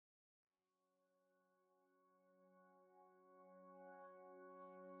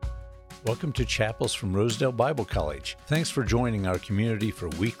Welcome to Chapels from Rosedale Bible College. Thanks for joining our community for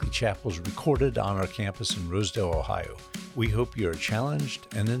weekly chapels recorded on our campus in Rosedale, Ohio. We hope you are challenged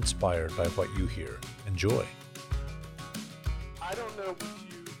and inspired by what you hear. Enjoy. I don't know what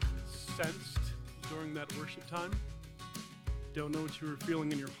you sensed during that worship time. Don't know what you were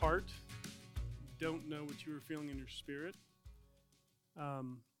feeling in your heart. Don't know what you were feeling in your spirit.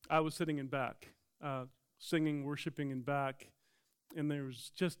 I was sitting in back, singing, worshiping in back, and there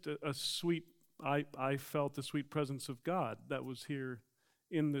was just a sweet, I felt the sweet presence of God that was here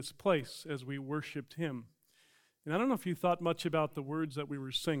in this place as we worshiped Him. And I don't know if you thought much about the words that we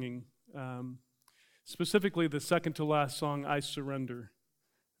were singing, specifically the second to last song, I Surrender.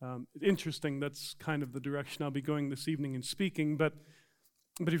 Interesting, that's kind of the direction I'll be going this evening in speaking, but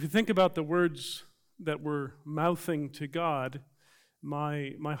if you think about the words that we're mouthing to God,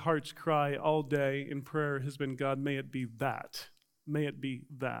 my heart's cry all day in prayer has been, God, may it be that. May it be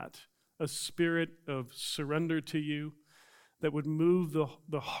that. A spirit of surrender to you that would move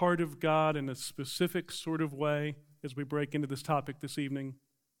the heart of God in a specific sort of way as we break into this topic this evening.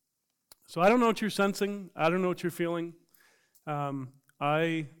 So I don't know what you're sensing. I don't know what you're feeling.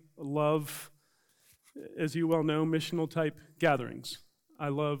 I love, as you well know, missional type gatherings. I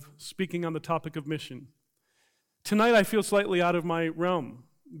love speaking on the topic of mission. Tonight I feel slightly out of my realm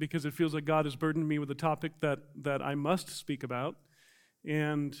because it feels like God has burdened me with a topic that I must speak about.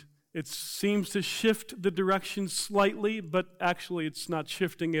 And it seems to shift the direction slightly, but actually it's not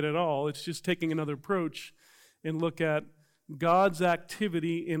shifting it at all. It's just taking another approach and look at God's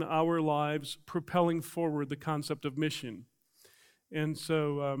activity in our lives propelling forward the concept of mission. And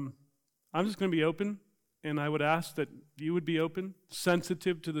so I'm just going to be open, and I would ask that you would be open,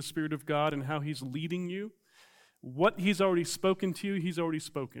 sensitive to the Spirit of God and how He's leading you. What He's already spoken to you, He's already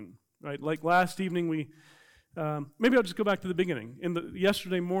spoken, right? Like last evening, maybe I'll just go back to the beginning.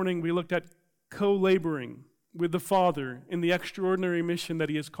 Yesterday morning, we looked at co-laboring with the Father in the extraordinary mission that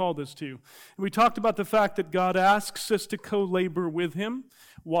He has called us to. And we talked about the fact that God asks us to co-labor with Him,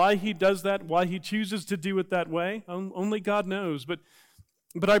 why He does that, why He chooses to do it that way. Only God knows. But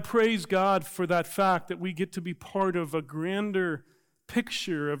I praise God for that fact that we get to be part of a grander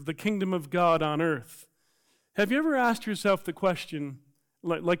picture of the kingdom of God on earth. Have you ever asked yourself the question,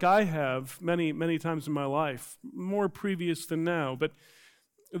 like I have many, many times in my life, more previous than now, but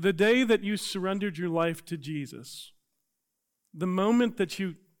the day that you surrendered your life to Jesus, the moment that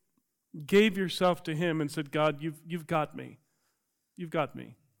you gave yourself to Him and said, God, you've got me. You've got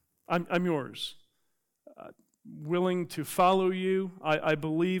me. I'm yours. Willing to follow you. I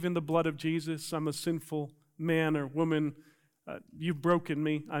believe in the blood of Jesus. I'm a sinful man or woman. You've broken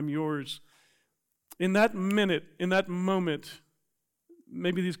me. I'm yours. In that minute, in that moment,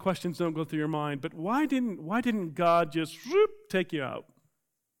 maybe these questions don't go through your mind, but why didn't God just take you out?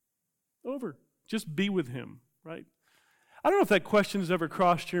 Over. Just be with Him, right? I don't know if that question has ever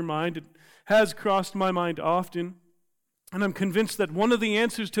crossed your mind. It has crossed my mind often, and I'm convinced that one of the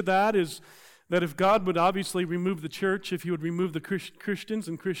answers to that is that if God would obviously remove the church, if He would remove the Christians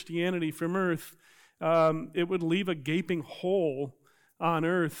and Christianity from earth, it would leave a gaping hole on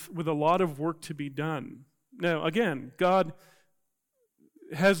earth with a lot of work to be done. Now, again, God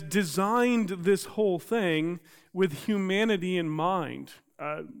has designed this whole thing with humanity in mind.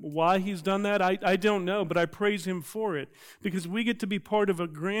 Why He's done that, I don't know, but I praise Him for it, because we get to be part of a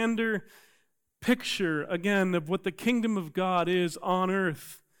grander picture, again, of what the kingdom of God is on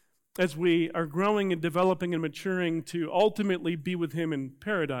earth as we are growing and developing and maturing to ultimately be with Him in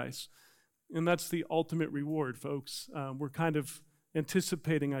paradise. And that's the ultimate reward, folks. We're kind of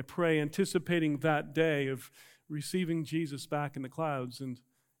anticipating that day of receiving Jesus back in the clouds and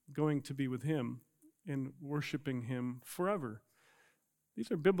going to be with Him and worshiping Him forever. These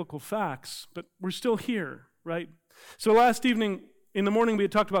are biblical facts, but we're still here, right? So last evening, in the morning, we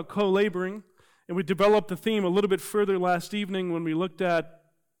had talked about co-laboring, and we developed the theme a little bit further last evening when we looked at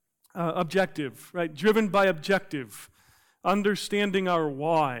objective, right? Driven by objective, understanding our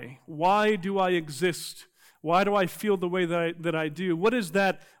why. Why do I exist? Why do I feel the way that I do? What is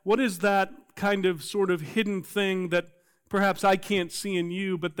that kind of sort of hidden thing that perhaps I can't see in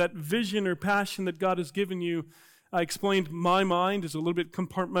you, but that vision or passion that God has given you? I explained my mind is a little bit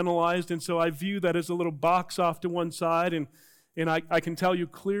compartmentalized, and so I view that as a little box off to one side, and I can tell you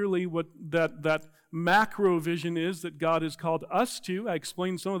clearly what that macro vision is that God has called us to. I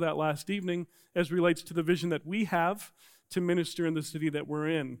explained some of that last evening as relates to the vision that we have to minister in the city that we're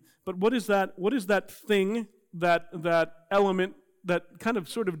in. But what is that thing, that element that kind of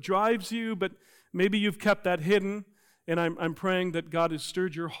sort of drives you, but maybe you've kept that hidden, and I'm praying that God has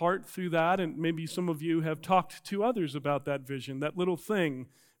stirred your heart through that, and maybe some of you have talked to others about that vision, that little thing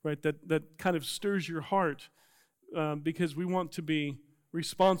right? That kind of stirs your heart because we want to be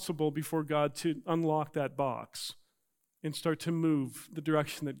responsible before God to unlock that box and start to move the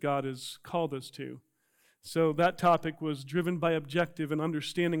direction that God has called us to. So that topic was driven by objective and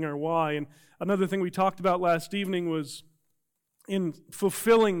understanding our why. And another thing we talked about last evening was in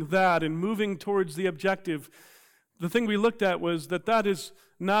fulfilling that and moving towards the objective, the thing we looked at was that is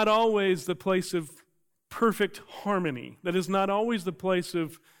not always the place of perfect harmony. That is not always the place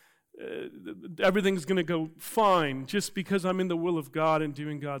of everything's going to go fine just because I'm in the will of God and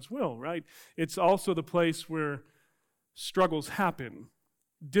doing God's will, right? It's also the place where struggles happen,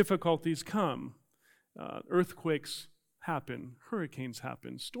 difficulties come, earthquakes happen, hurricanes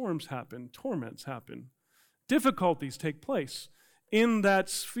happen, storms happen, torments happen. Difficulties take place in that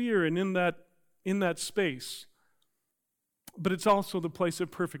sphere and in that space. But it's also the place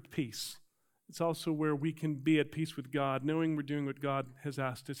of perfect peace. It's also where we can be at peace with God, knowing we're doing what God has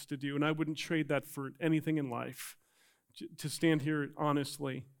asked us to do. And I wouldn't trade that for anything in life, to stand here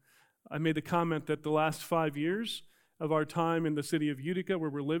honestly. I made the comment that the last 5 years of our time in the city of Utica, where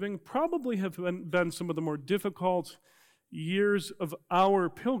we're living, probably have been some of the more difficult years of our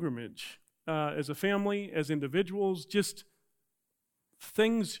pilgrimage as a family, as individuals. Just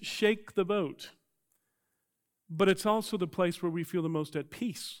things shake the boat. But it's also the place where we feel the most at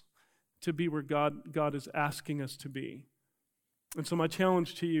peace to be where God is asking us to be. And so my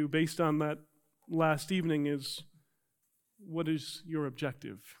challenge to you based on that last evening is, what is your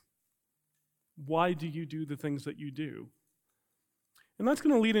objective? Why do you do the things that you do? And that's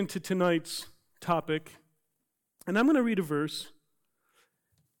going to lead into tonight's topic. And I'm going to read a verse.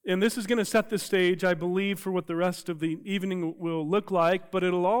 And this is going to set the stage, I believe, for what the rest of the evening will look like. But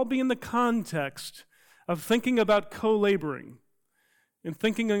it'll all be in the context of thinking about co-laboring. And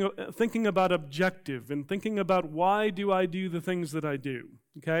thinking about objective, and thinking about why do I do the things that I do,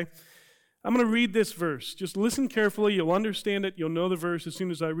 okay? I'm going to read this verse. Just listen carefully. You'll understand it. You'll know the verse as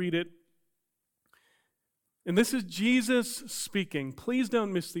soon as I read it. And this is Jesus speaking. Please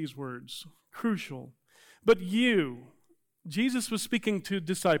don't miss these words. Crucial. But you, Jesus was speaking to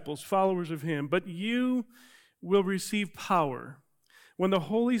disciples, followers of him, but you will receive power when the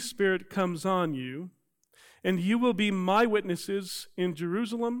Holy Spirit comes on you, and you will be my witnesses in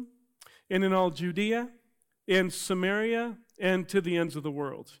Jerusalem and in all Judea and Samaria and to the ends of the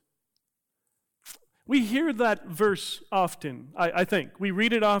world. We hear that verse often, I think. We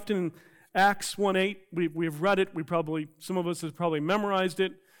read it often in Acts 1:8. We've read it. Some of us have probably memorized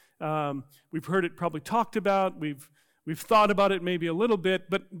it. We've heard it probably talked about. We've thought about it maybe a little bit.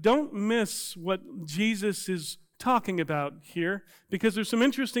 But don't miss what Jesus is talking about here, because there's some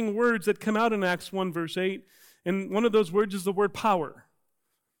interesting words that come out in Acts 1 verse 8, and one of those words is the word power.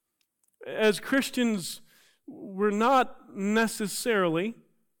 As Christians, we're not necessarily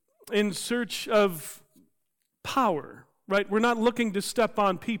in search of power, right? We're not looking to step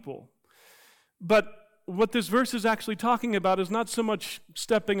on people. But what this verse is actually talking about is not so much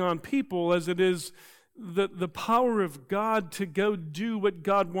stepping on people as it is the power of God to go do what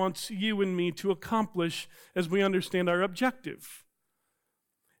God wants you and me to accomplish as we understand our objective.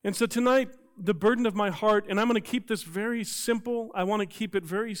 And so tonight, the burden of my heart, and I'm going to keep this very simple. I want to keep it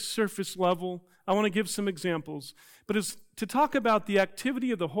very surface level. I want to give some examples. But it's to talk about the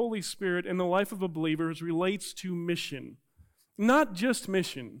activity of the Holy Spirit in the life of a believer as relates to mission. Not just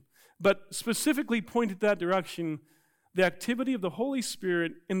mission, but specifically pointed that direction, the activity of the Holy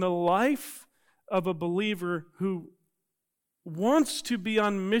Spirit in the life of a believer who wants to be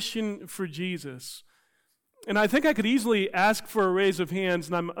on mission for Jesus. And I think I could easily ask for a raise of hands,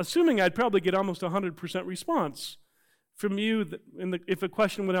 and I'm assuming I'd probably get almost 100% response from you if a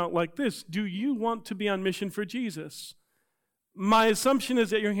question went out like this: do you want to be on mission for Jesus? My assumption is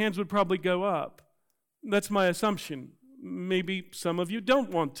that your hands would probably go up. That's my assumption. Maybe some of you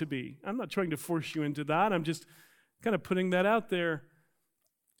don't want to be. I'm not trying to force you into that. I'm just kind of putting that out there.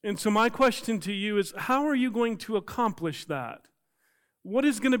 And so my question to you is, how are you going to accomplish that? What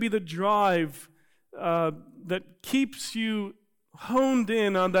is going to be the drive that keeps you honed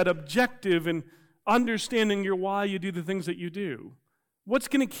in on that objective and understanding your why you do the things that you do? What's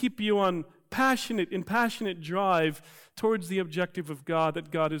going to keep you on passionate drive towards the objective of God that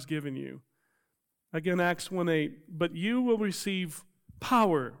God has given you? Again, Acts 1:8, but you will receive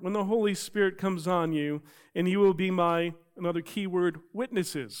power when the Holy Spirit comes on you, and you will be my, another key word,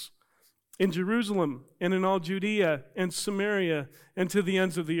 witnesses in Jerusalem and in all Judea and Samaria and to the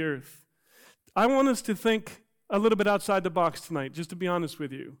ends of the earth. I want us to think a little bit outside the box tonight, just to be honest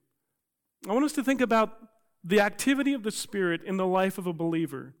with you. I want us to think about the activity of the Spirit in the life of a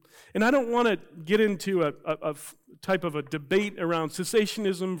believer. And I don't want to get into a type of a debate around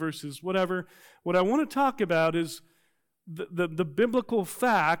cessationism versus whatever. What I want to talk about is the biblical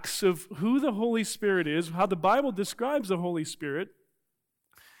facts of who the Holy Spirit is, how the Bible describes the Holy Spirit,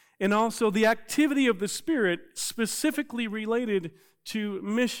 and also the activity of the Spirit specifically related to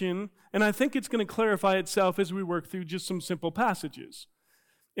mission. And I think it's going to clarify itself as we work through just some simple passages.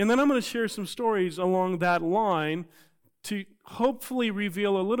 And then I'm going to share some stories along that line to hopefully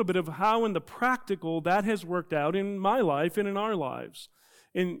reveal a little bit of how in the practical that has worked out in my life and in our lives.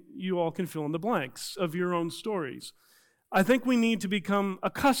 And you all can fill in the blanks of your own stories. I think we need to become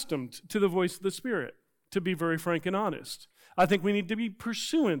accustomed to the voice of the Spirit, to be very frank and honest. I think we need to be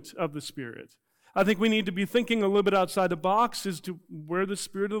pursuant of the Spirit. I think we need to be thinking a little bit outside the box as to where the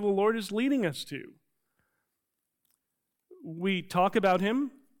Spirit of the Lord is leading us to. We talk about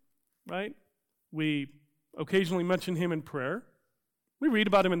Him, right? We occasionally mention Him in prayer. We read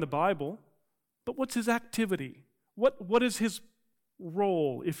about Him in the Bible. But what's His activity? What is His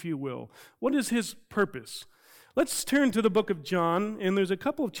role, if you will? What is His purpose? Let's turn to the book of John, and there's a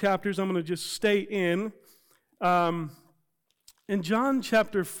couple of chapters I'm going to just stay in. In John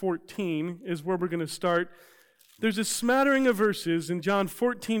chapter 14 is where we're going to start. There's a smattering of verses in John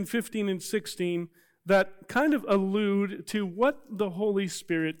 14, 15, and 16 that kind of allude to what the Holy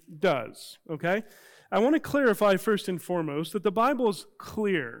Spirit does, okay? I want to clarify first and foremost that the Bible is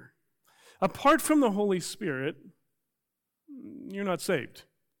clear. Apart from the Holy Spirit, you're not saved.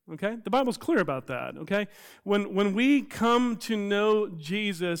 Okay? The Bible's clear about that, okay? When we come to know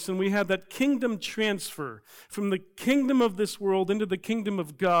Jesus and we have that kingdom transfer from the kingdom of this world into the kingdom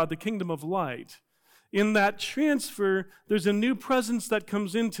of God, the kingdom of light, in that transfer, there's a new presence that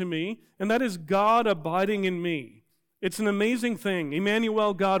comes into me, and that is God abiding in me. It's an amazing thing.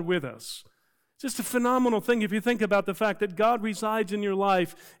 Emmanuel, God with us. It's just a phenomenal thing if you think about the fact that God resides in your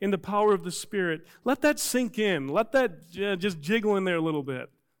life in the power of the Spirit. Let that sink in. Let that just jiggle in there a little bit.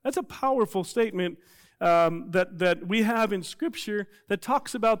 That's a powerful statement that we have in Scripture that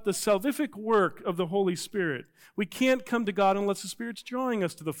talks about the salvific work of the Holy Spirit. We can't come to God unless the Spirit's drawing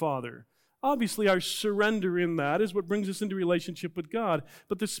us to the Father. Obviously, our surrender in that is what brings us into relationship with God,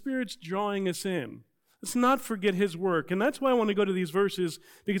 but the Spirit's drawing us in. Let's not forget His work, and that's why I want to go to these verses,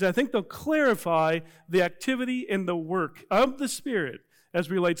 because I think they'll clarify the activity and the work of the Spirit as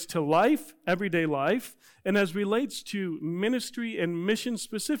relates to life, everyday life, and as relates to ministry and mission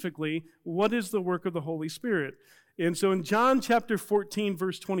specifically, what is the work of the Holy Spirit? And so in John chapter 14,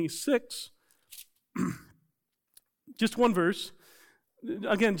 verse 26, just one verse,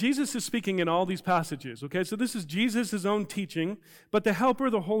 again, Jesus is speaking in all these passages, okay? So this is Jesus' own teaching. But the Helper,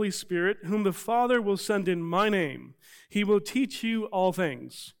 the Holy Spirit, whom the Father will send in my name, He will teach you all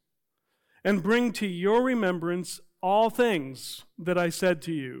things and bring to your remembrance all things that I said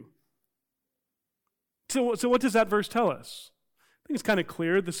to you. So what does that verse tell us? I think it's kind of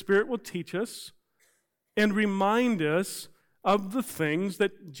clear. The Spirit will teach us and remind us of the things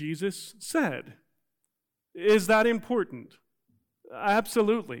that Jesus said. Is that important?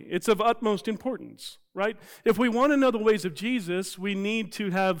 Absolutely. It's of utmost importance, right? If we want to know the ways of Jesus, we need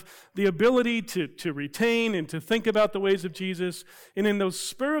to have the ability to retain and to think about the ways of Jesus. And in those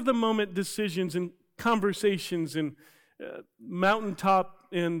spur-of-the-moment decisions and conversations and mountaintop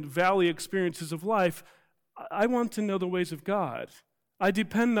and valley experiences of life, I want to know the ways of God. I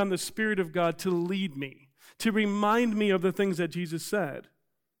depend on the Spirit of God to lead me, to remind me of the things that Jesus said.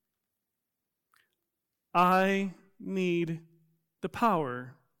 I need the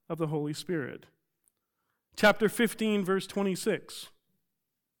power of the Holy Spirit. Chapter 15, verse 26.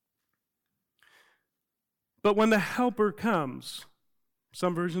 But when the Helper comes,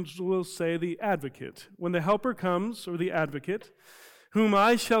 some versions will say the Advocate. When the Helper comes, or the Advocate, whom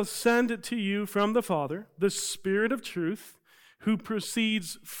I shall send to you from the Father, the Spirit of truth, who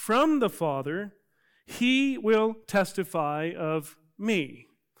proceeds from the Father, He will testify of me.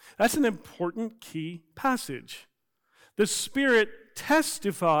 That's an important key passage. The Spirit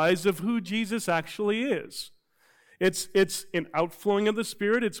testifies of who Jesus actually is. It's an outflowing of the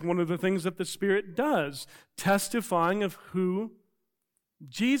Spirit. It's one of the things that the Spirit does, testifying of who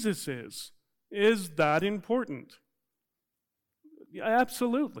Jesus is. Is that important?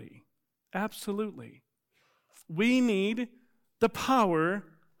 Absolutely. Absolutely. We need the power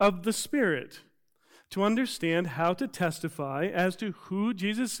of the Spirit to understand how to testify as to who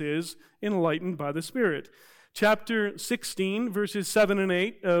Jesus is, enlightened by the Spirit. Chapter 16, verses 7 and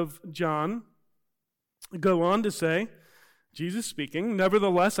 8 of John go on to say, Jesus speaking,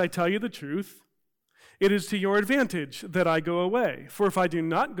 "Nevertheless, I tell you the truth. It is to your advantage that I go away. For if I do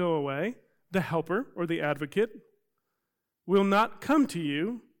not go away, the helper or the advocate, will not come to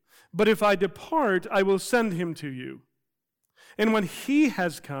you, but if I depart, I will send him to you. And when he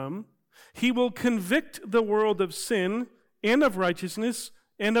has come, he will convict the world of sin and of righteousness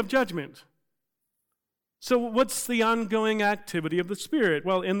and of judgment. So what's the ongoing activity of the Spirit?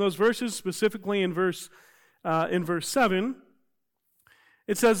 Well, in those verses, specifically in verse 7,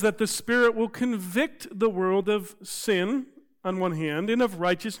 it says that the Spirit will convict the world of sin on one hand, and of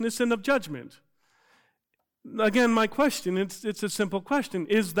righteousness and of judgment. Again, my question, it's a simple question.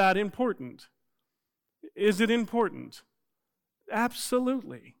 Is that important? Is it important?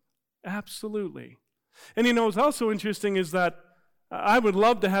 Absolutely. Absolutely. And what's also interesting is that I would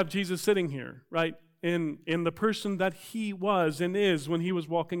love to have Jesus sitting here, right? In the person that he was and is when he was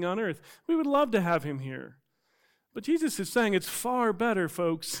walking on earth. We would love to have him here. But Jesus is saying it's far better,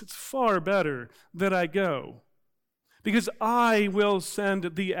 folks, it's far better that I go. Because I will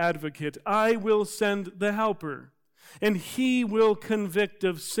send the advocate, I will send the helper, and he will convict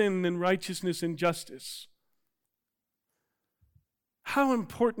of sin and righteousness and justice. How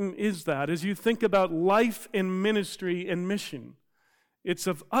important is that as you think about life and ministry and mission? It's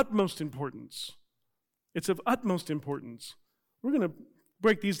of utmost importance. It's of utmost importance. We're going to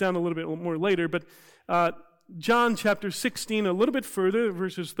break these down a little bit more later, but John chapter 16, a little bit further,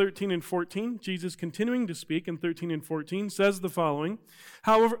 verses 13 and 14, Jesus continuing to speak in 13 and 14 says the following,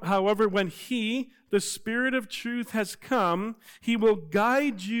 However, when he, the Spirit of truth, has come, he will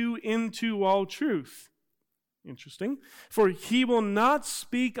guide you into all truth. Interesting. For he will not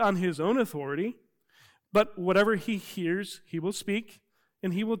speak on his own authority, but whatever he hears, he will speak,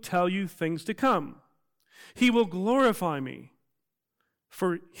 and he will tell you things to come. He will glorify me.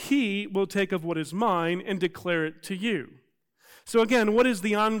 For he will take of what is mine and declare it to you. So again, what is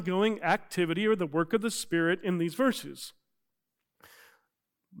the ongoing activity or the work of the Spirit in these verses?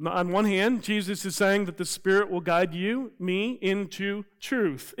 On one hand, Jesus is saying that the Spirit will guide you, me, into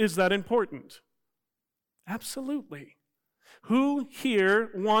truth. Is that important? Absolutely. Who here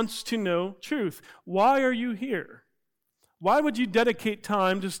wants to know truth? Why are you here? Why would you dedicate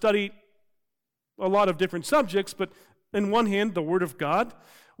time to study a lot of different subjects, but in one hand, the Word of God?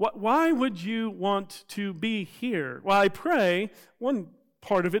 Why would you want to be here? Well, I pray one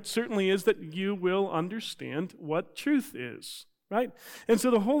part of it certainly is that you will understand what truth is, right? And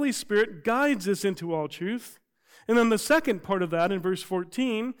so the Holy Spirit guides us into all truth. And then the second part of that in verse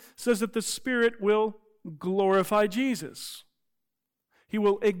 14 says that the Spirit will glorify Jesus. He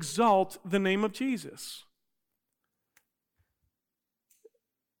will exalt the name of Jesus.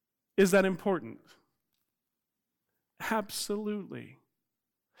 Is that important? Absolutely.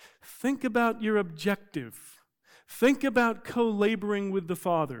 Think about your objective. Think about co-laboring with the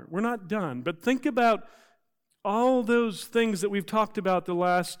Father. We're not done, but think about all those things that we've talked about the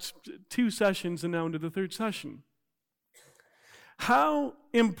last 2 sessions and now into the 3rd session. How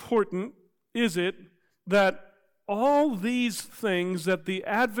important is it that all these things that the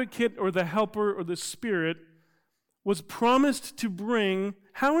advocate or the helper or the Spirit was promised to bring,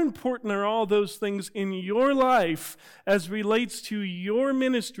 how important are all those things in your life as relates to your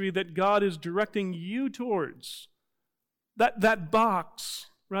ministry that God is directing you towards? That box,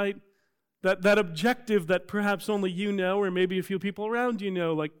 right? That objective that perhaps only you know, or maybe a few people around you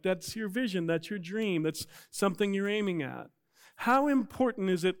know, like that's your vision, that's your dream, that's something you're aiming at. How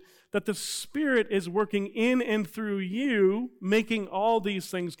important is it that the Spirit is working in and through you, making all these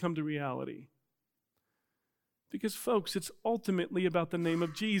things come to reality? Because, folks, it's ultimately about the name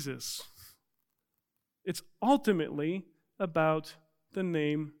of Jesus. It's ultimately about the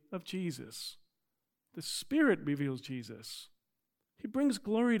name of Jesus. The Spirit reveals Jesus. He brings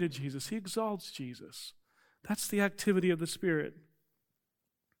glory to Jesus. He exalts Jesus. That's the activity of the Spirit.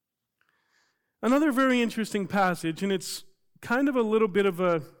 Another very interesting passage, and it's kind of a little bit of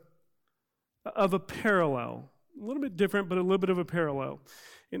a parallel. A little bit different, but a little bit of a parallel.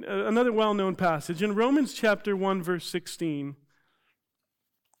 In another well-known passage, in Romans chapter 1, verse 16,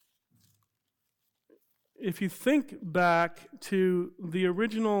 if you think back to the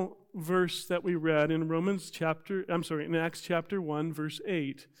original verse that we read in in Acts chapter 1, verse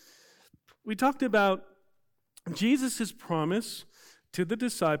 8, we talked about Jesus' promise to the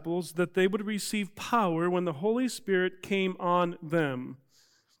disciples that they would receive power when the Holy Spirit came on them.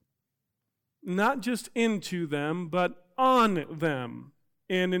 Not just into them, but on them.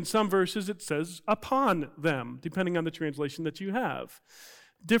 And in some verses it says upon them, depending on the translation that you have.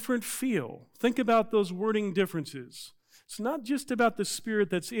 Different feel. Think about those wording differences. It's not just about the Spirit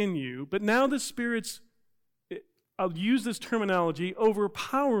that's in you, but now the Spirit's, I'll use this terminology,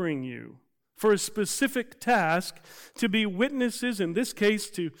 overpowering you for a specific task to be witnesses, in this case,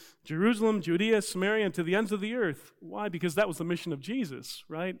 to Jerusalem, Judea, Samaria, and to the ends of the earth. Why? Because that was the mission of Jesus,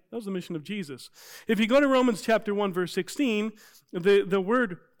 right? That was the mission of Jesus. If you go to Romans chapter 1, verse 16, the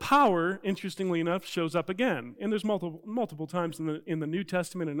word power, interestingly enough, shows up again. And there's multiple times in the New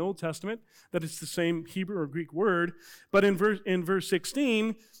Testament and Old Testament that it's the same Hebrew or Greek word. But in verse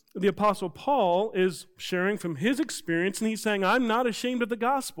 16, the Apostle Paul is sharing from his experience, and he's saying, I'm not ashamed of the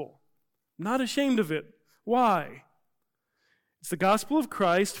gospel. Not ashamed of it. Why? It's the gospel of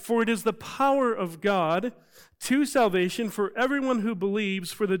Christ, for it is the power of God to salvation for everyone who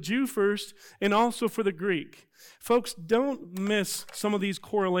believes, for the Jew first and also for the Greek. Folks, don't miss some of these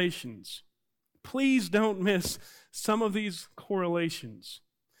correlations. Please don't miss some of these correlations.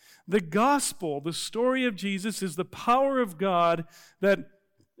 The gospel, the story of Jesus, is the power of God that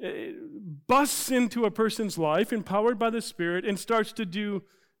busts into a person's life, empowered by the Spirit, and starts to do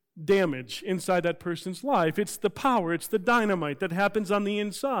damage inside that person's life. It's the power, it's the dynamite that happens on the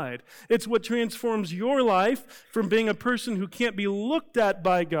inside. It's what transforms your life from being a person who can't be looked at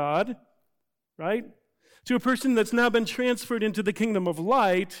by God, right, to a person that's now been transferred into the kingdom of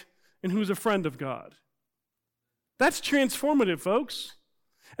light and who's a friend of God. That's transformative, folks.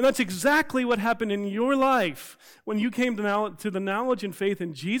 And that's exactly what happened in your life when you came to the knowledge and faith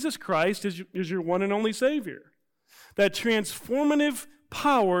in Jesus Christ as your one and only Savior. That transformative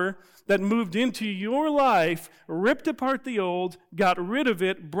power that moved into your life, ripped apart the old, got rid of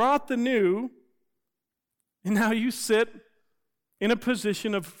it, brought the new, and now you sit in a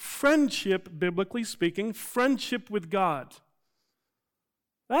position of friendship, biblically speaking, friendship with God.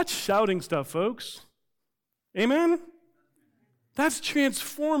 That's shouting stuff, folks. Amen? That's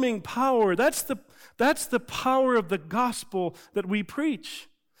transforming power. That's the power of the gospel that we preach.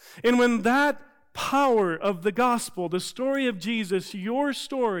 And when that power of the gospel, the story of Jesus, your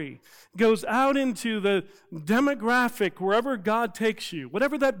story, goes out into the demographic wherever God takes you,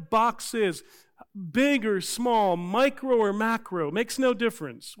 whatever that box is, big or small, micro or macro, makes no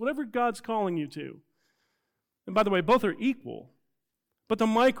difference, whatever God's calling you to. And by the way, both are equal. But the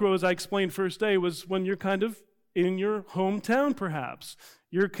micro, as I explained first day, was when you're kind of in your hometown, perhaps.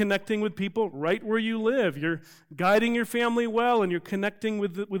 You're connecting with people right where you live. You're guiding your family well, and you're connecting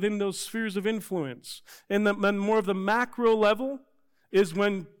within those spheres of influence. And the more of the macro level is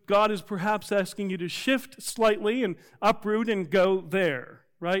when God is perhaps asking you to shift slightly and uproot and go there,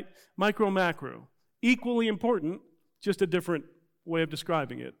 right? Micro, macro. Equally important, just a different way of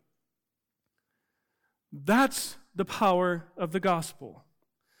describing it. That's the power of the gospel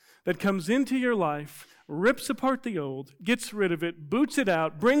that comes into your life, rips apart the old, gets rid of it, boots it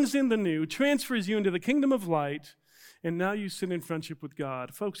out, brings in the new, transfers you into the kingdom of light, and now you sit in friendship with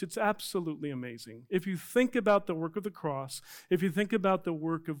God. Folks, it's absolutely amazing. If you think about the work of the cross, if you think about the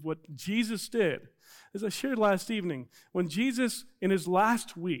work of what Jesus did, as I shared last evening, when Jesus, in his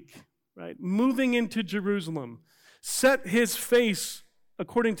last week, right, moving into Jerusalem, set his face,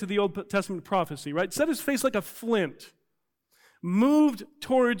 according to the Old Testament prophecy, right, set his face like a flint, moved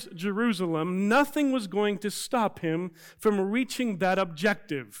towards Jerusalem, nothing was going to stop him from reaching that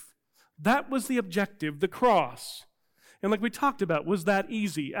objective. That was the objective, the cross. And like we talked about, was that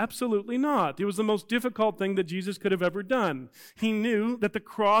easy? Absolutely not. It was the most difficult thing that Jesus could have ever done. He knew that the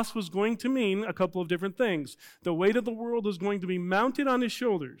cross was going to mean a couple of different things. The weight of the world was going to be mounted on his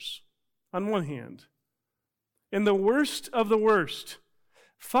shoulders, on one hand. And the worst of the worst,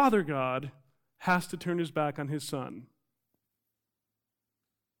 Father God has to turn his back on his Son.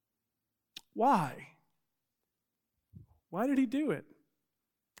 Why? Why did he do it?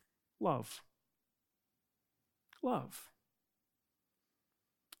 Love. Love.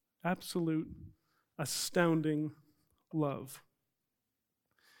 Absolute, astounding love.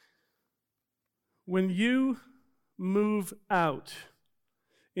 When you move out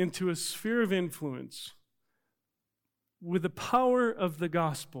into a sphere of influence with the power of the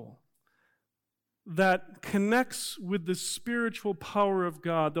gospel, that connects with the spiritual power of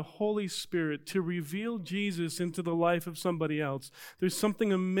God, the Holy Spirit, to reveal Jesus into the life of somebody else, there's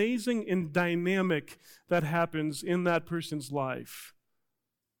something amazing and dynamic that happens in that person's life.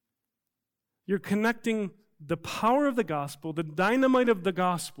 You're connecting the power of the gospel, the dynamite of the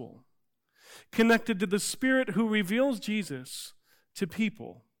gospel, connected to the Spirit who reveals Jesus to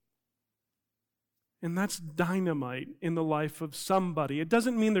people. And that's dynamite in the life of somebody. It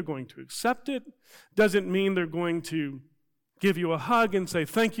doesn't mean they're going to accept it. Doesn't mean they're going to give you a hug and say,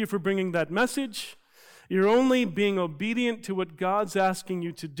 thank you for bringing that message. You're only being obedient to what God's asking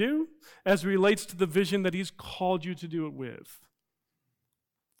you to do as relates to the vision that he's called you to do it with.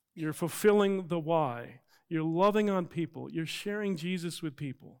 You're fulfilling the why. You're loving on people. You're sharing Jesus with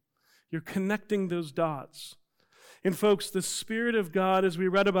people. You're connecting those dots. And folks, the Spirit of God, as we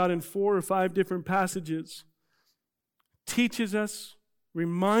read about in 4 or 5 different passages, teaches us,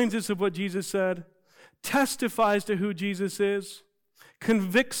 reminds us of what Jesus said, testifies to who Jesus is,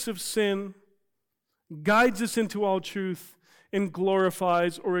 convicts of sin, guides us into all truth, and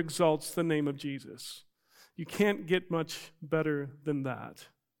glorifies or exalts the name of Jesus. You can't get much better than that.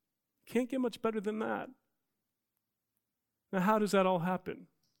 Can't get much better than that. Now, how does that all happen?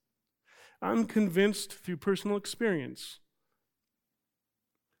 I'm convinced through personal experience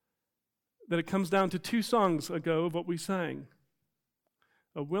that it comes down to 2 songs ago of what we sang.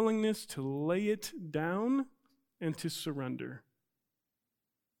 A willingness to lay it down and to surrender.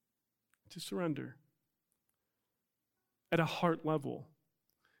 To surrender. At a heart level,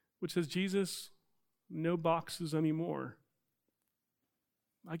 which says, Jesus, no boxes anymore.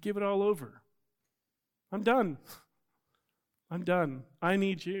 I give it all over. I'm done. I'm done. I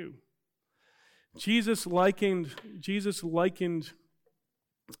need you. Jesus likened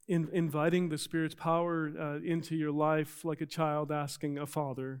inviting the Spirit's power into your life like a child asking a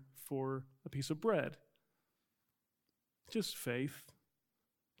father for a piece of bread. Just faith.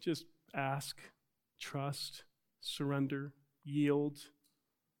 Just ask, trust, surrender, yield,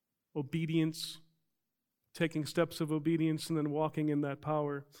 obedience, taking steps of obedience and then walking in that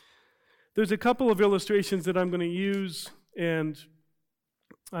power. There's a couple of illustrations that I'm going to use, and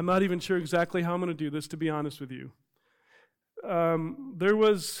I'm not even sure exactly how I'm going to do this, to be honest with you. There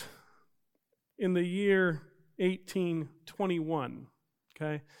was, in the year 1821,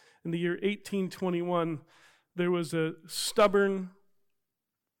 okay? In the year 1821, there was a stubborn,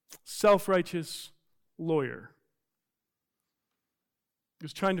 self-righteous lawyer. He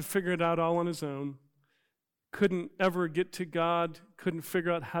was trying to figure it out all on his own, couldn't ever get to God, couldn't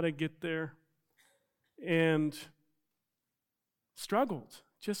figure out how to get there, and struggled,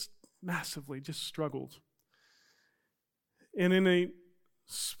 just massively, just struggled. And in a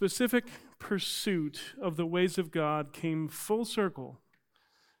specific pursuit of the ways of God, came full circle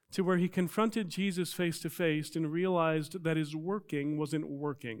to where he confronted Jesus face to face and realized that his working wasn't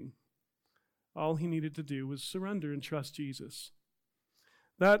working. All he needed to do was surrender and trust Jesus.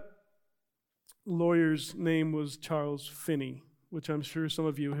 That lawyer's name was Charles Finney, which I'm sure some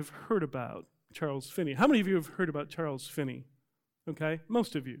of you have heard about. Charles Finney. How many of you have heard about Charles Finney? Okay,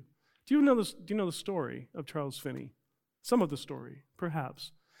 most of you. Do you know the story of Charles Finney? Some of the story,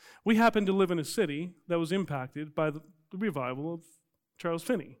 perhaps. We happen to live in a city that was impacted by the revival of Charles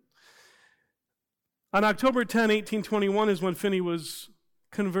Finney. On October 10, 1821 is when Finney was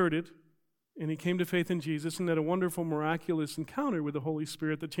converted, and he came to faith in Jesus and had a wonderful, miraculous encounter with the Holy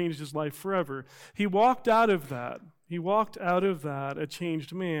Spirit that changed his life forever. He walked out of that. A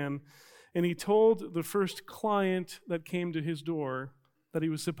changed man, and he told the first client that came to his door that he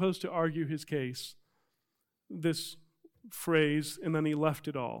was supposed to argue his case this phrase, and then he left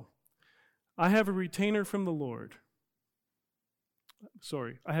it all. I have a retainer from the Lord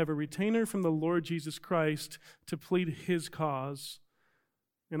Jesus Christ to plead his cause,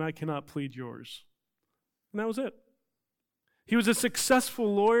 and I cannot plead yours. And that was it. He was a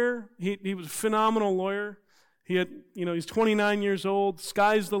successful lawyer. He was a phenomenal lawyer. He's 29 years old.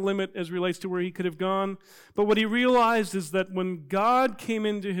 Sky's the limit as relates to where he could have gone. But what he realized is that when God came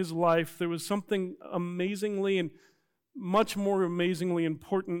into his life, there was something amazingly and much more amazingly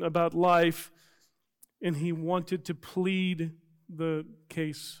important about life, and he wanted to plead the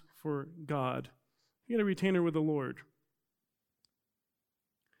case for God. He had a retainer with the Lord.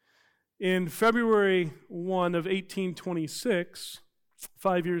 In February 1 of 1826,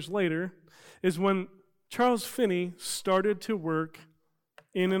 5 years later, is when Charles Finney started to work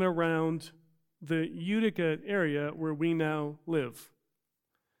in and around the Utica area where we now live.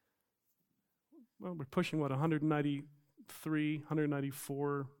 Well, we're pushing, 193,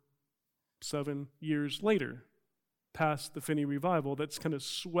 194, 7 years later, past the Finney revival that's kind of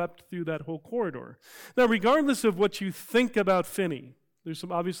swept through that whole corridor. Now, regardless of what you think about Finney, there's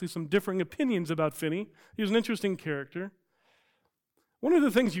obviously some differing opinions about Finney. He was an interesting character. One of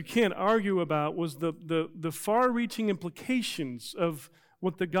the things you can't argue about was the far-reaching implications of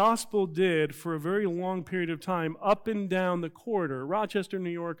what the gospel did for a very long period of time up and down the corridor, Rochester,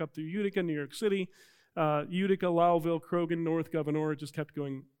 New York, up through Utica, New York City, Utica, Lowellville, Croghan, North Gouverneur. It just kept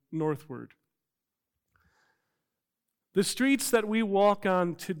going northward. The streets that we walk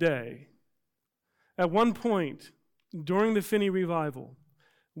on today, at one point during the Finney revival,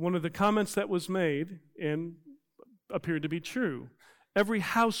 one of the comments that was made, and appeared to be true, every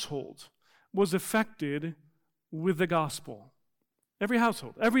household was affected with the gospel. Every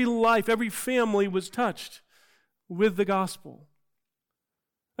household, every life, every family was touched with the gospel.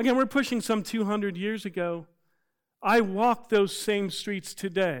 Again, we're pushing some 200 years ago. I walk those same streets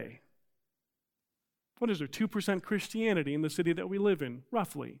today. What is there, 2% Christianity in the city that we live in,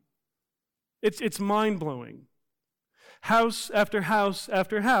 roughly? It's mind-blowing. House after house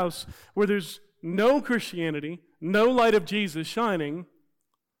after house where there's no Christianity, no light of Jesus shining,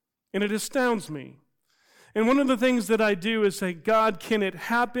 and it astounds me. And one of the things that I do is say, God, can it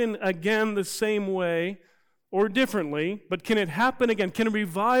happen again the same way or differently, but can it happen again? Can a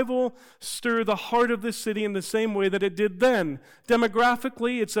revival stir the heart of this city in the same way that it did then?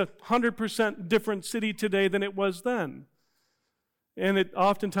 Demographically, it's 100% different city today than it was then. And it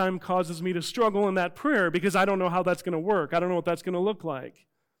oftentimes causes me to struggle in that prayer because I don't know how that's going to work. I don't know what that's going to look like.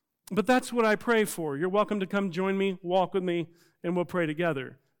 But that's what I pray for. You're welcome to come join me, walk with me, and we'll pray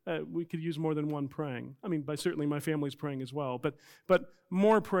together. We could use more than one praying. I mean, certainly my family's praying as well, but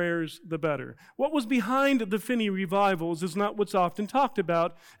more prayers, the better. What was behind the Finney revivals is not what's often talked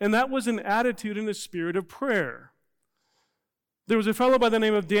about, and that was an attitude and a spirit of prayer. There was a fellow by the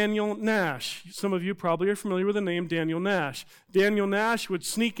name of Daniel Nash. Some of you probably are familiar with the name Daniel Nash. Daniel Nash would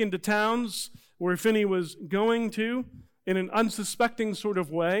sneak into towns where Finney was going to in an unsuspecting sort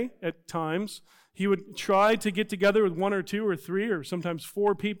of way at times. He would try to get together with 1 or 2 or 3 or sometimes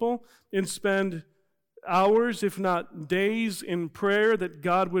 4 people and spend hours, if not days, in prayer that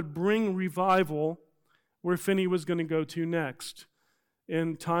God would bring revival where Finney was going to go to next.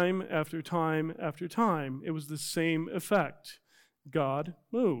 And time after time after time, it was the same effect. God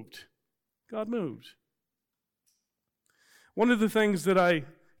moved. God moved. One of the things that I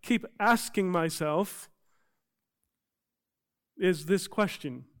keep asking myself is this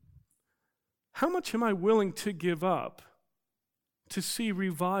question. How much am I willing to give up to see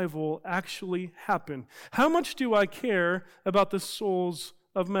revival actually happen? How much do I care about the souls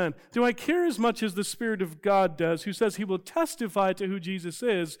of men? Do I care as much as the Spirit of God does, who says he will testify to who Jesus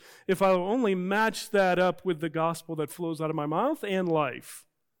is if I will only match that up with the gospel that flows out of my mouth and life?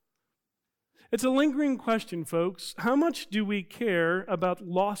 It's a lingering question, folks. How much do we care about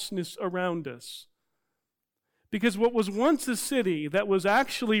lostness around us? Because what was once a city that was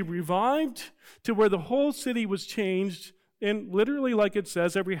actually revived to where the whole city was changed, and literally, like it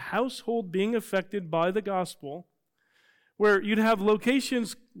says, every household being affected by the gospel, where you'd have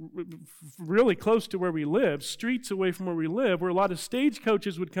locations really close to where we live, streets away from where we live, where a lot of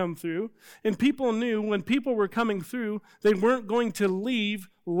stagecoaches would come through, and people knew when people were coming through, they weren't going to leave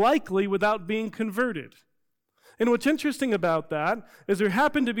likely without being converted. And what's interesting about that is there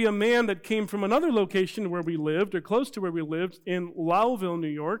happened to be a man that came from another location where we lived, or close to where we lived, in Lowville, New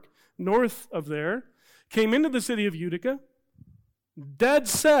York, north of there, came into the city of Utica, dead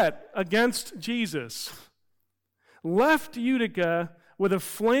set against Jesus, left Utica with a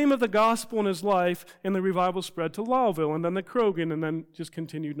flame of the gospel in his life, and the revival spread to Lowville, and then the Krogan, and then just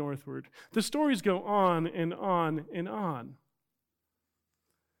continued northward. The stories go on and on and on.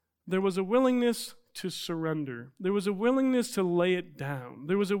 There was a willingness to surrender. There was a willingness to lay it down.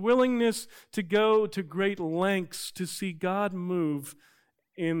 There was a willingness to go to great lengths to see God move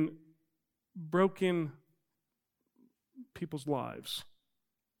in broken people's lives.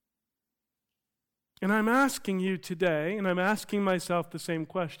 And I'm asking you today, and I'm asking myself the same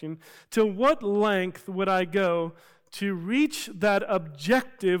question, to what length would I go to reach that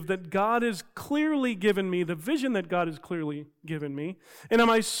objective that God has clearly given me, the vision that God has clearly given me? And am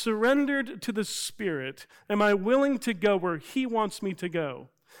I surrendered to the Spirit? Am I willing to go where He wants me to go?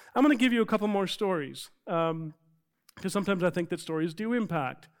 I'm going to give you a couple more stories, because sometimes I think that stories do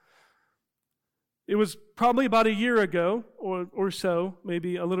impact. It was probably about a year ago or so,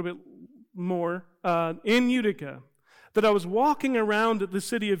 maybe a little bit more, in Utica, that I was walking around the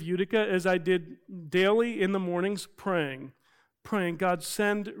city of Utica as I did daily in the mornings, praying, God,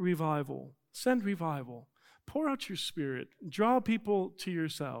 send revival, pour out your Spirit, draw people to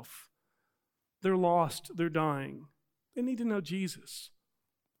yourself. They're lost, they're dying, they need to know Jesus.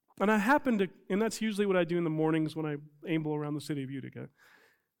 And I happened to, and that's usually what I do in the mornings when I amble around the city of Utica.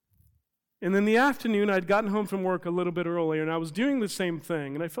 And in the afternoon, I'd gotten home from work a little bit earlier, and I was doing the same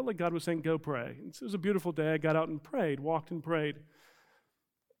thing, and I felt like God was saying, go pray. And so it was a beautiful day. I got out and prayed, walked and prayed.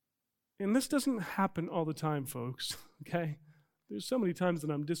 And this doesn't happen all the time, folks, okay? There's so many times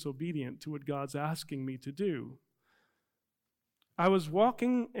that I'm disobedient to what God's asking me to do. I was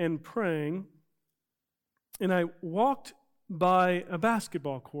walking and praying, and I walked by a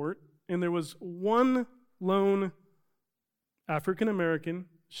basketball court, and there was one lone African-American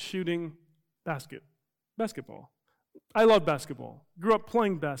shooting basketball. I love basketball. Grew up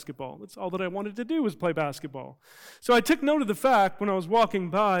playing basketball. That's all that I wanted to do was play basketball. So I took note of the fact when I was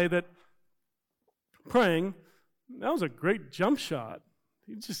walking by that praying, that was a great jump shot.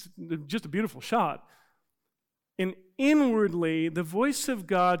 just a beautiful shot. And inwardly, the voice of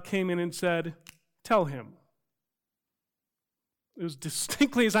God came in and said, tell him. It was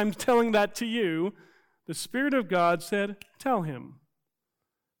distinctly as I'm telling that to you, the Spirit of God said, tell him.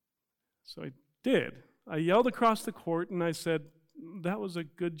 So I did. I yelled across the court and I said, that was a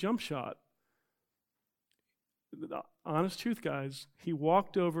good jump shot. The honest truth, guys, he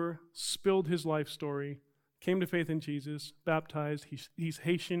walked over, spilled his life story, came to faith in Jesus, baptized, he's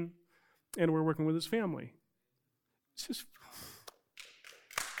Haitian, and we're working with his family. It's just...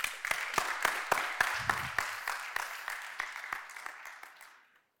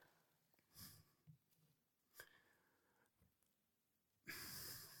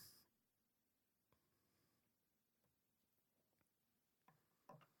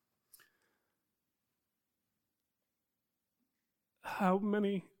 How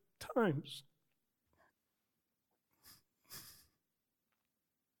many times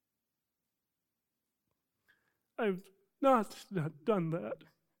I've not done that?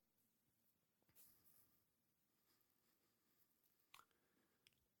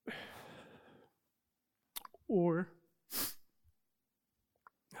 Or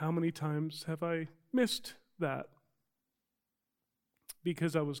how many times have I missed that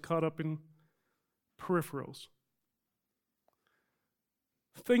because I was caught up in peripherals?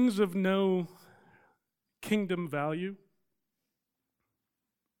 Things of no kingdom value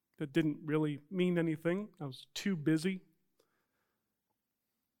that didn't really mean anything. I was too busy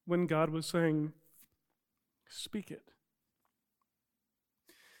when God was saying, speak it.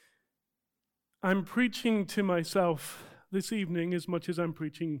 I'm preaching to myself this evening as much as I'm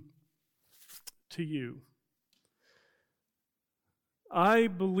preaching to you. I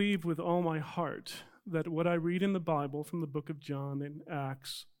believe with all my heart that what I read in the Bible from the book of John and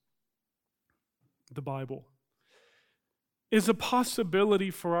Acts, the Bible, is a possibility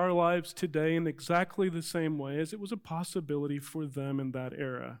for our lives today in exactly the same way as it was a possibility for them in that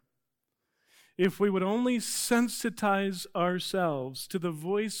era. If we would only sensitize ourselves to the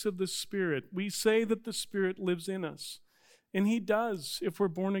voice of the Spirit, we say that the Spirit lives in us, and He does. If we're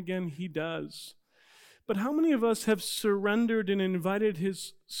born again, He does. But how many of us have surrendered and invited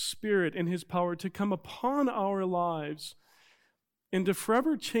His Spirit and His power to come upon our lives and to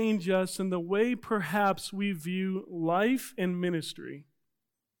forever change us in the way perhaps we view life and ministry?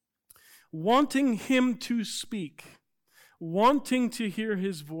 Wanting Him to speak, wanting to hear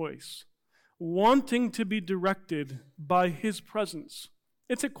His voice, wanting to be directed by His presence.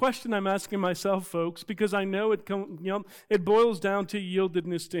 It's a question I'm asking myself, folks, because I know it boils down to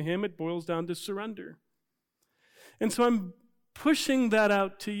yieldedness to Him. It boils down to surrender. And so I'm pushing that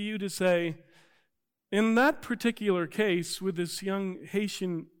out to you to say, in that particular case with this young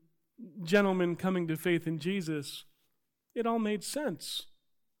Haitian gentleman coming to faith in Jesus, it all made sense.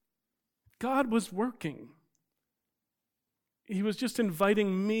 God was working. He was just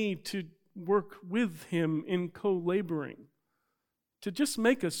inviting me to work with Him in co-laboring, to just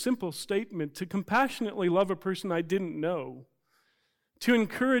make a simple statement, to compassionately love a person I didn't know, to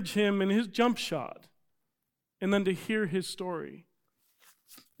encourage him in his jump shot, and then to hear his story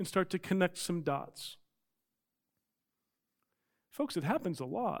and start to connect some dots. Folks, it happens a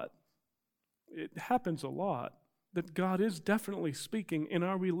lot. It happens a lot that God is definitely speaking, and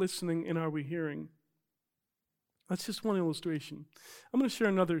are we listening and are we hearing? That's just one illustration. I'm going to share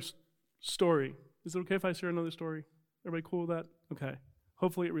another story. Is it okay if I share another story? Everybody cool with that? Okay.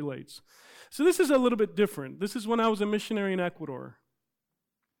 Hopefully it relates. So this is a little bit different. This is when I was a missionary in Ecuador,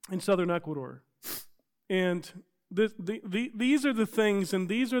 in southern Ecuador. And these are the things and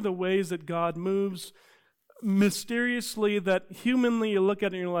these are the ways that God moves mysteriously, that humanly you look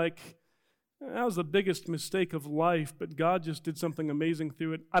at it and you're like, that was the biggest mistake of life, but God just did something amazing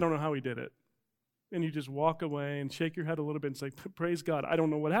through it. I don't know how He did it. And you just walk away and shake your head a little bit and say, praise God, I don't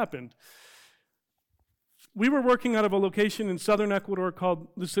know what happened. We were working out of a location in southern Ecuador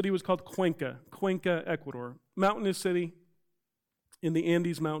the city was called Cuenca, Ecuador. Mountainous city in the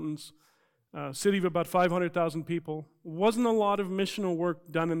Andes Mountains. City of about 500,000 people. Wasn't a lot of missional work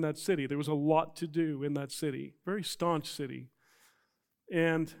done in that city. There was a lot to do in that city. Very staunch city.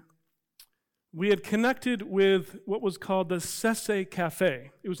 And we had connected with what was called the Cese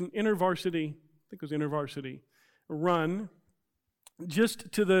Cafe. It was an InterVarsity, run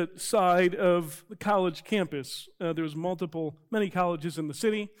just to the side of the college campus. There was many colleges in the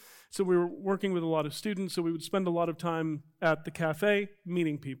city, so we were working with a lot of students, so we would spend a lot of time at the cafe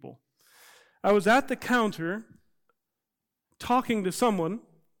meeting people. I was at the counter talking to someone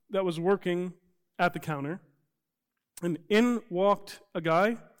that was working at the counter, and in walked a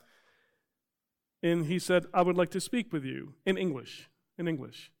guy, and he said, I would like to speak with you in English. in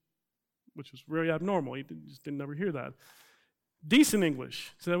English, which was very abnormal. He just didn't ever hear that. Decent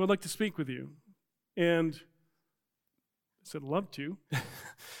English. Said, I would like to speak with you. And I said, love to.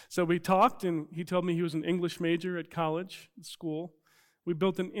 So we talked, and he told me he was an English major at college, school. We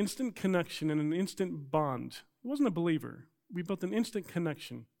built an instant connection and an instant bond. He wasn't a believer. We built an instant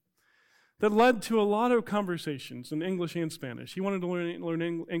connection that led to a lot of conversations in English and Spanish. He wanted to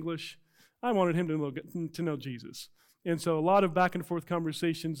learn English. I wanted him to know Jesus. And so a lot of back and forth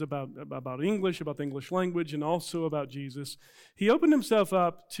conversations about English, about the English language, and also about Jesus. He opened himself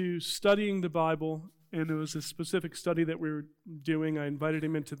up to studying the Bible, and it was a specific study that we were doing. I invited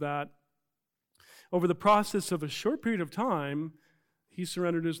him into that. Over the process of a short period of time, he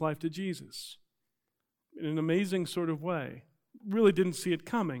surrendered his life to Jesus in an amazing sort of way. Really didn't see it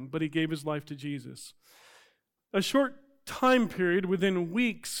coming, but he gave his life to Jesus. A short time period, within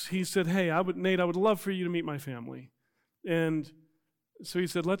weeks, he said, hey, Nate, I would love for you to meet my family. And so he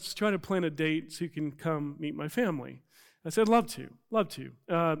said, let's try to plan a date so you can come meet my family. I said, love to.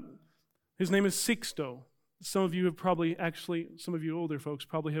 His name is Sixto. Some of you older folks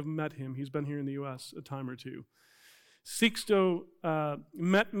probably have met him. He's been here in the U.S. a time or two. Sixto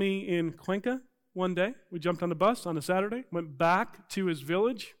met me in Cuenca one day. We jumped on the bus on a Saturday, went back to his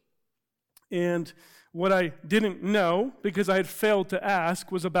village, and what I didn't know, because I had failed to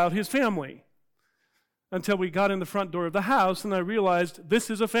ask, was about his family. Until we got in the front door of the house, and I realized this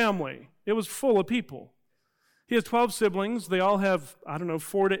is a family. It was full of people. He has 12 siblings. They all have,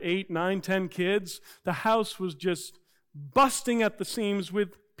 4 to 8, 9, 10 kids. The house was just busting at the seams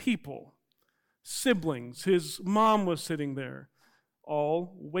with people, siblings. His mom was sitting there,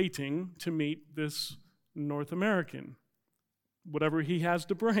 all waiting to meet this North American, whatever he has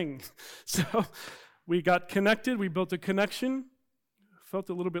to bring. So we got connected. We built a connection. Felt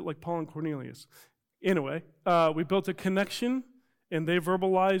a little bit like Paul and Cornelius. Anyway, we built a connection, and they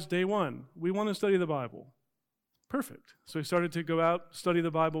verbalized day one, we want to study the Bible. Perfect. So we started to go out, study the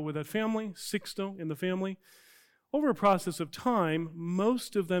Bible with that family, Sixto in the family. Over a process of time,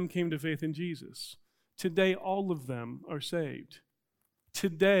 most of them came to faith in Jesus. Today, all of them are saved.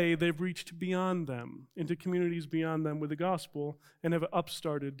 Today, they've reached beyond them, into communities beyond them with the gospel, and have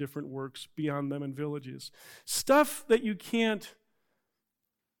upstarted different works beyond them in villages. Stuff that you can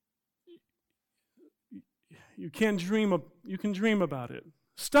dream about it.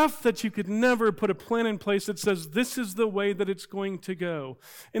 Stuff that you could never put a plan in place that says this is the way that it's going to go.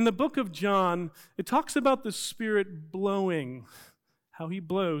 In the book of John, it talks about the Spirit blowing, how he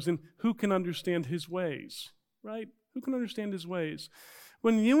blows, and who can understand his ways, right? Who can understand his ways?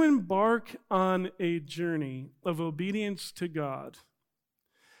 When you embark on a journey of obedience to God,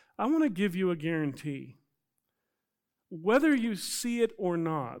 I want to give you a guarantee. Whether you see it or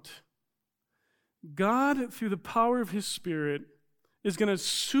not, God, through the power of his Spirit, is going to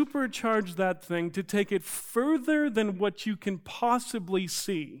supercharge that thing to take it further than what you can possibly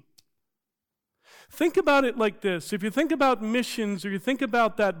see. Think about it like this. If you think about missions, or you think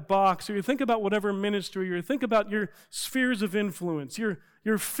about that box, or you think about whatever ministry, or you think about your spheres of influence,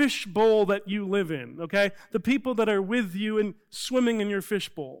 your fishbowl that you live in, okay? The people that are with you and swimming in your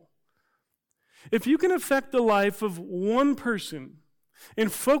fishbowl. If you can affect the life of one person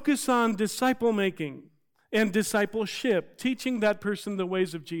and focus on disciple making and discipleship, teaching that person the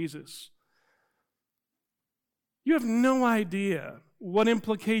ways of Jesus, you have no idea what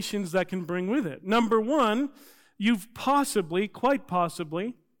implications that can bring with it. Number one, you've quite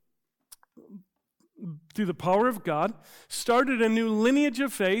possibly, through the power of God, started a new lineage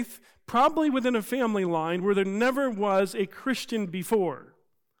of faith, probably within a family line where there never was a Christian before.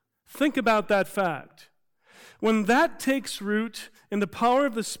 Think about that fact. When that takes root and the power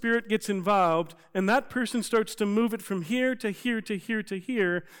of the Spirit gets involved and that person starts to move it from here to here to here to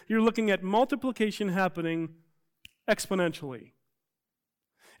here, you're looking at multiplication happening exponentially.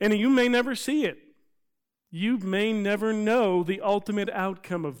 And you may never see it. You may never know the ultimate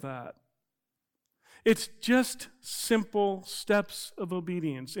outcome of that. It's just simple steps of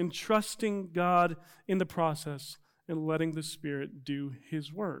obedience and trusting God in the process and letting the Spirit do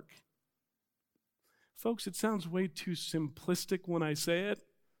his work. Folks, it sounds way too simplistic when I say it.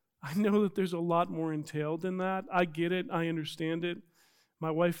 I know that there's a lot more entailed than that. I get it. I understand it.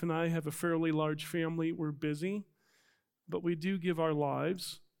 My wife and I have a fairly large family. We're busy. But we do give our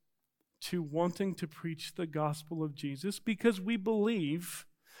lives to wanting to preach the gospel of Jesus because we believe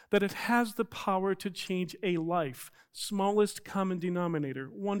that it has the power to change a life. Smallest common denominator,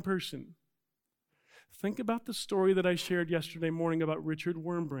 one person. Think about the story that I shared yesterday morning about Richard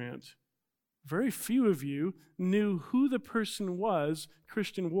Wurmbrand. Very few of you knew who the person was,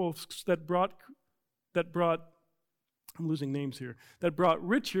 Christian Wolfs, that brought I'm losing names here, that brought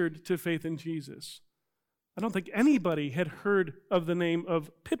Richard to faith in Jesus. I don't think anybody had heard of the name of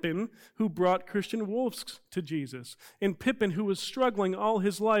Pippin, who brought Christian Wolfs to Jesus, and Pippin, who was struggling all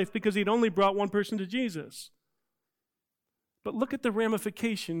his life because he'd only brought one person to Jesus. But look at the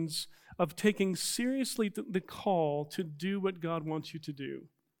ramifications of taking seriously the call to do what God wants you to do.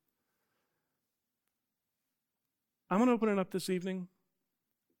 I'm going to open it up this evening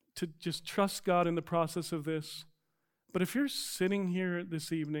to just trust God in the process of this. But if you're sitting here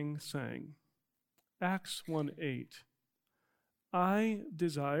this evening saying, Acts 1:8, I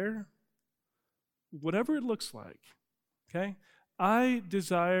desire, whatever it looks like, okay? I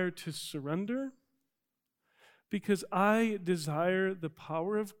desire to surrender because I desire the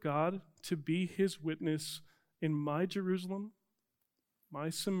power of God to be his witness in my Jerusalem, my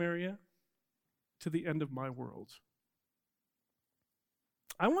Samaria, to the end of my world.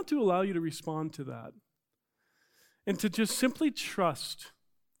 I want to allow you to respond to that and to just simply trust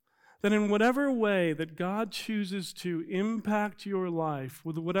that in whatever way that God chooses to impact your life,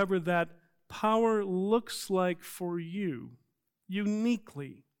 with whatever that power looks like for you,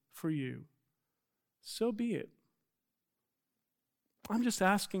 uniquely for you, so be it. I'm just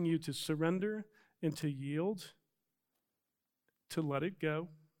asking you to surrender and to yield, to let it go,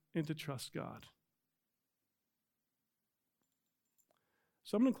 and to trust God.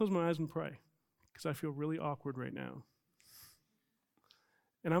 So I'm going to close my eyes and pray because I feel really awkward right now.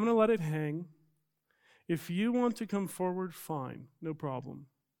 And I'm going to let it hang. If you want to come forward, fine, no problem.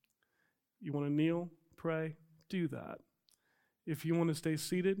 You want to kneel, pray, do that. If you want to stay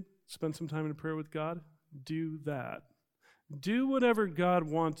seated, spend some time in prayer with God, do that. Do whatever God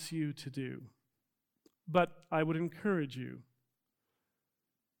wants you to do. But I would encourage you,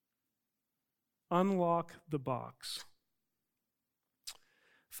 unlock the box.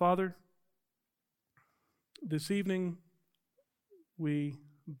 Father, this evening we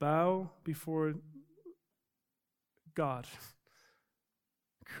bow before God,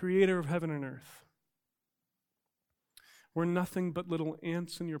 creator of heaven and earth. We're nothing but little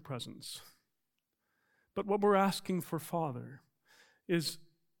ants in your presence. But what we're asking for, Father, is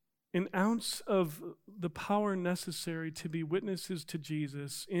an ounce of the power necessary to be witnesses to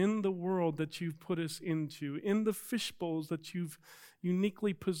Jesus in the world that you've put us into, in the fishbowls that you've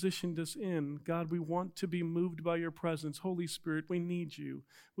uniquely positioned us in. God, we want to be moved by your presence. Holy Spirit, we need you.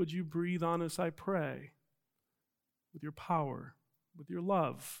 Would you breathe on us, I pray, with your power, with your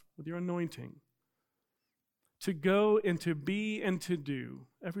love, with your anointing, to go and to be and to do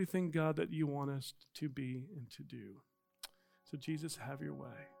everything, God, that you want us to be and to do. So Jesus, have your way.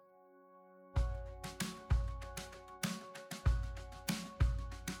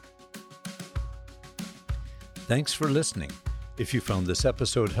 Thanks for listening. If you found this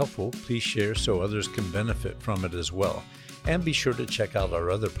episode helpful, please share so others can benefit from it as well. And be sure to check out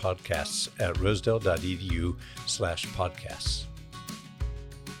our other podcasts at rosedale.edu/podcasts.